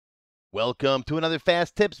Welcome to another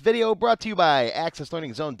Fast Tips video brought to you by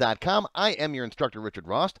AccessLearningZone.com. I am your instructor, Richard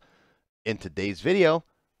Rost. In today's video,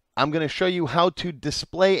 I'm going to show you how to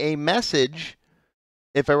display a message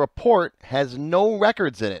if a report has no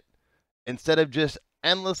records in it, instead of just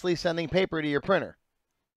endlessly sending paper to your printer,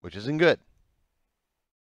 which isn't good.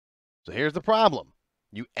 So here's the problem.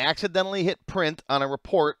 You accidentally hit print on a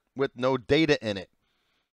report with no data in it.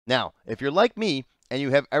 Now, if you're like me, and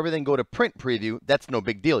you have everything go to print preview, that's no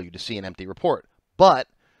big deal. You just see an empty report. But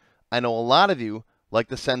I know a lot of you like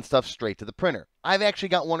to send stuff straight to the printer. I've actually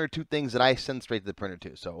got one or two things that I send straight to the printer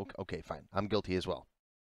too. So, okay, fine. I'm guilty as well.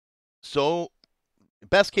 So,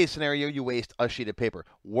 best case scenario, you waste a sheet of paper.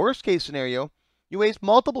 Worst case scenario, you waste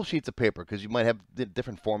multiple sheets of paper because you might have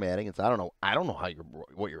different formatting. It's I don't know how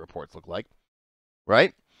what your reports look like,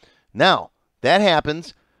 right? Now, that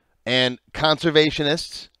happens, and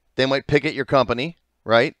conservationists, they might picket your company,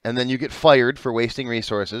 right? And then you get fired for wasting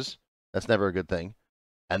resources. That's never a good thing.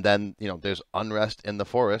 And then, there's unrest in the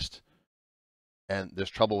forest, and there's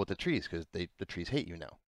trouble with the trees because the trees hate you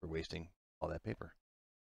now for wasting all that paper,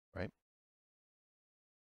 right?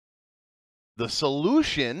 The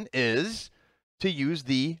solution is to use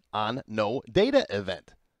the onNoData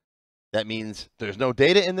event. That means there's no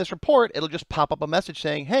data in this report. It'll just pop up a message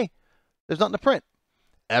saying, hey, there's nothing to print.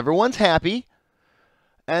 Everyone's happy.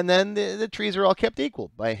 And then the trees are all kept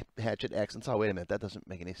equal by hatchet accents. Oh, wait a minute. That doesn't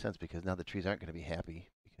make any sense because now the trees aren't going to be happy.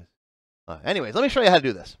 Anyways, let me show you how to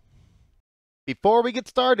do this. Before we get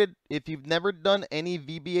started, if you've never done any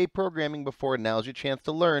VBA programming before, now's your chance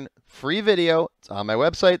to learn. Free video. It's on my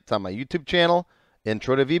website. It's on my YouTube channel.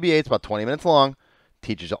 Intro to VBA. It's about 20 minutes long.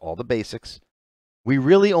 Teaches you all the basics. We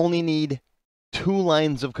really only need 2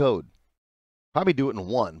 lines of code. Probably do it in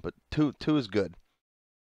 1, but two is good.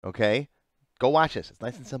 Okay? Go watch this. It's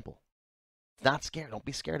nice and simple. It's not scary. Don't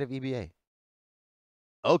be scared of VBA.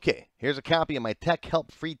 Okay, here's a copy of my Tech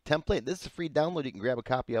Help free template. This is a free download. You can grab a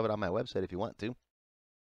copy of it on my website if you want to.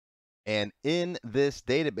 And in this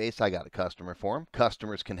database, I got a customer form.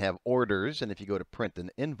 Customers can have orders, and if you go to print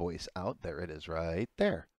an invoice out, there it is right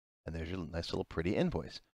there. And there's your nice little pretty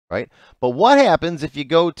invoice, right? But what happens if you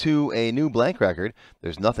go to a new blank record?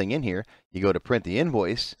 There's nothing in here. You go to print the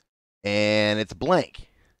invoice, and it's blank.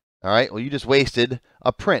 All right, well, you just wasted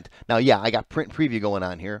a print. Now, yeah, I got print preview going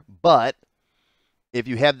on here, but if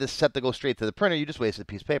you have this set to go straight to the printer, you just wasted a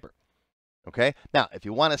piece of paper. Okay, now, if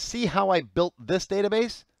you want to see how I built this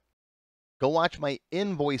database, go watch my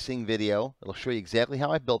invoicing video. It'll show you exactly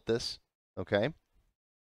how I built this. Okay,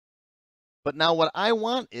 but now what I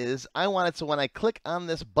want is, I want it so when I click on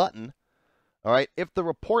this button, all right, if the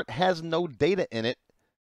report has no data in it,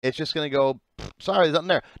 it's just going to go, sorry, there's nothing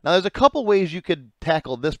there. Now, there's a couple ways you could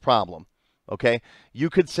tackle this problem, okay? You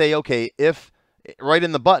could say, okay, if, right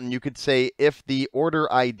in the button, you could say, if the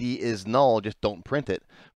order ID is null, just don't print it.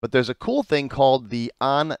 But there's a cool thing called the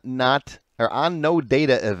onNoData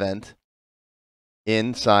event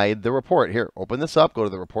inside the report. Here, open this up, go to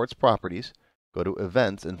the report's properties, go to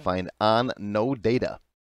events, and find onNoData.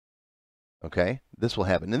 Okay, this will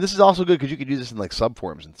happen. And this is also good because you could use this in like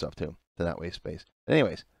subforms and stuff too, to not waste space.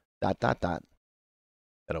 Anyways, ... That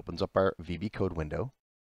opens up our VB code window.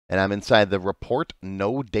 And I'm inside the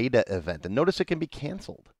ReportNoData event. And notice it can be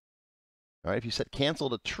canceled. All right, if you set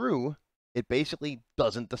cancel to true, it basically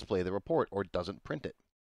doesn't display the report or doesn't print it.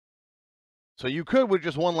 So you could, with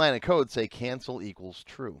just one line of code, say cancel equals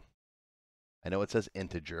true. I know it says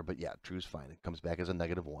integer, but yeah, true's fine. It comes back as a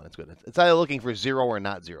 -1. It's good. It's either looking for 0 or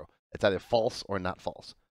not 0. It's either false or not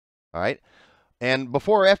false. All right? And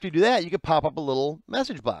before or after you do that, you could pop up a little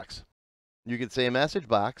message box. You could say message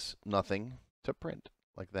box, nothing to print,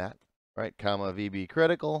 like that, right? Comma, VB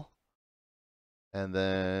critical, and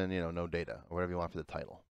then, no data, or whatever you want for the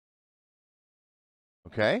title.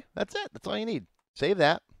 Okay, that's it. That's all you need. Save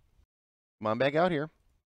that. Come on back out here.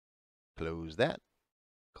 Close that.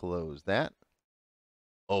 Close that.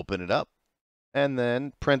 Open it up. And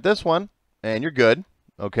then print this one, and you're good.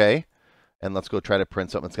 Okay, and let's go try to print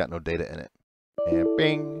something that's got no data in it. And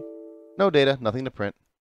bing, no data, nothing to print.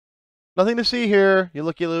 Nothing to see here. You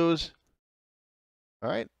look, you lose. All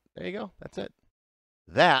right, there you go. That's it.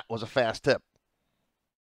 That was a fast tip.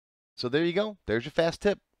 So there you go. There's your fast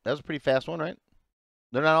tip. That was a pretty fast one, right?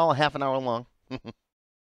 They're not all half an hour long.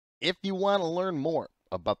 If you want to learn more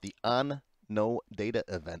about the onNoData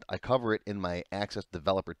event, I cover it in my Access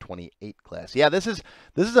Developer 28 class. Yeah, this is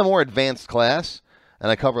a more advanced class. And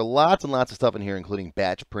I cover lots and lots of stuff in here, including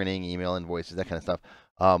batch printing, email invoices, that kind of stuff.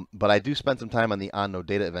 But I do spend some time on the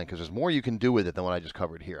onNoData event because there's more you can do with it than what I just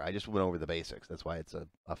covered here. I just went over the basics. That's why it's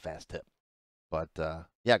a fast tip. But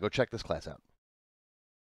yeah, go check this class out.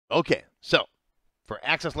 Okay, so For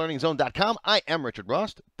accesslearningzone.com, I am Richard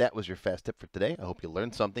Rost. That was your fast tip for today. I hope you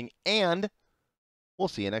learned something, and we'll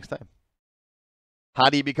see you next time. How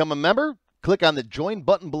do you become a member? Click on the Join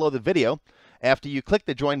button below the video. After you click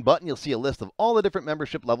the Join button, you'll see a list of all the different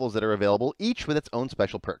membership levels that are available, each with its own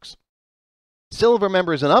special perks. Silver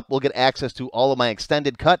members and up will get access to all of my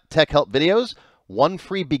extended cut tech help videos, one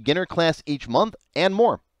free beginner class each month, and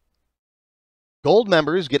more. Gold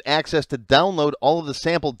members get access to download all of the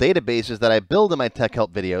sample databases that I build in my tech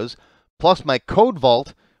help videos, plus my code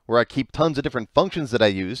vault, where I keep tons of different functions that I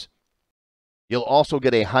use. You'll also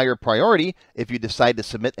get a higher priority if you decide to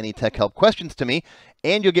submit any tech help questions to me,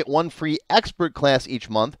 and you'll get one free expert class each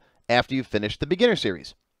month after you've finished the beginner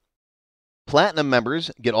series. Platinum members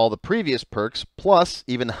get all the previous perks, plus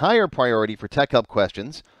even higher priority for tech help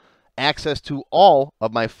questions, access to all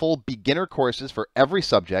of my full beginner courses for every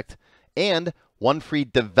subject, and one free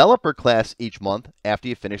developer class each month after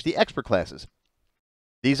you finish the expert classes.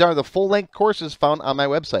 These are the full-length courses found on my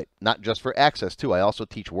website, not just for Access too. I also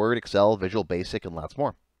teach Word, Excel, Visual Basic, and lots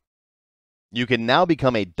more. You can now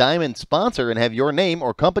become a Diamond sponsor and have your name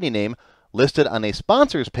or company name listed on a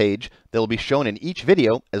sponsors page that will be shown in each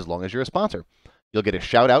video as long as you're a sponsor. You'll get a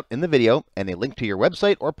shout out in the video and a link to your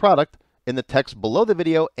website or product in the text below the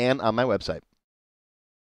video and on my website.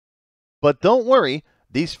 But don't worry,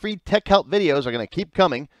 these free tech help videos are going to keep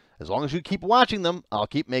coming. As long as you keep watching them, I'll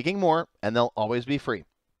keep making more, and they'll always be free.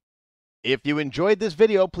 If you enjoyed this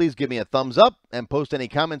video, please give me a thumbs up and post any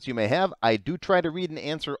comments you may have. I do try to read and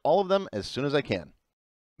answer all of them as soon as I can.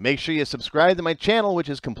 Make sure you subscribe to my channel, which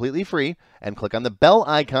is completely free, and click on the bell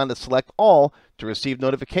icon to select all to receive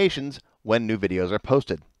notifications when new videos are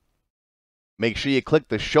posted. Make sure you click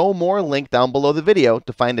the Show More link down below the video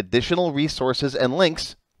to find additional resources and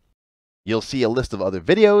links. You'll see a list of other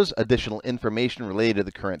videos, additional information related to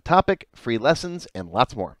the current topic, free lessons, and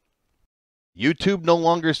lots more. YouTube no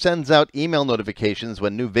longer sends out email notifications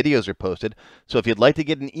when new videos are posted, so if you'd like to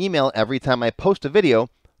get an email every time I post a video,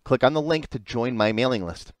 click on the link to join my mailing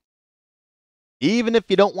list. Even if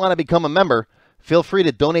you don't want to become a member, feel free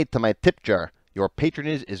to donate to my tip jar. Your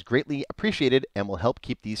patronage is greatly appreciated and will help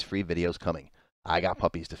keep these free videos coming. I got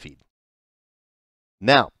puppies to feed.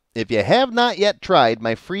 Now, if you have not yet tried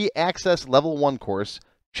my free Access Level 1 course,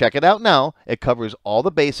 check it out now. It covers all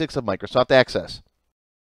the basics of Microsoft Access.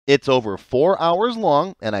 It's over 4 hours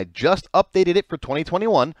long, and I just updated it for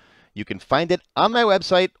 2021. You can find it on my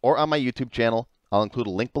website or on my YouTube channel. I'll include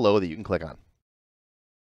a link below that you can click on.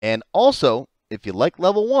 And also, if you like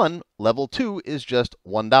Level 1, Level 2 is just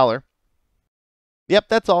 $1. Yep,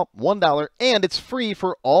 that's all, $1, and it's free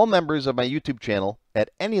for all members of my YouTube channel at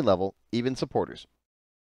any level, even supporters.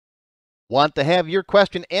 Want to have your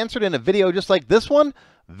question answered in a video just like this one?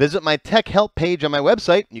 Visit my tech help page on my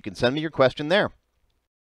website. You can send me your question there.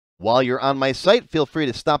 While you're on my site, feel free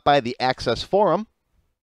to stop by the Access Forum.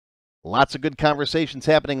 Lots of good conversations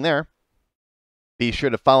happening there. Be sure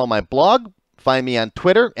to follow my blog, find me on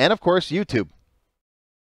Twitter, and of course, YouTube.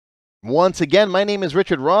 Once again, my name is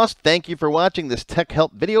Richard Rost. Thank you for watching this tech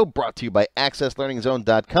help video brought to you by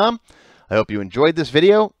accesslearningzone.com. I hope you enjoyed this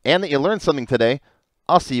video and that you learned something today.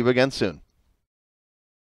 I'll see you again soon.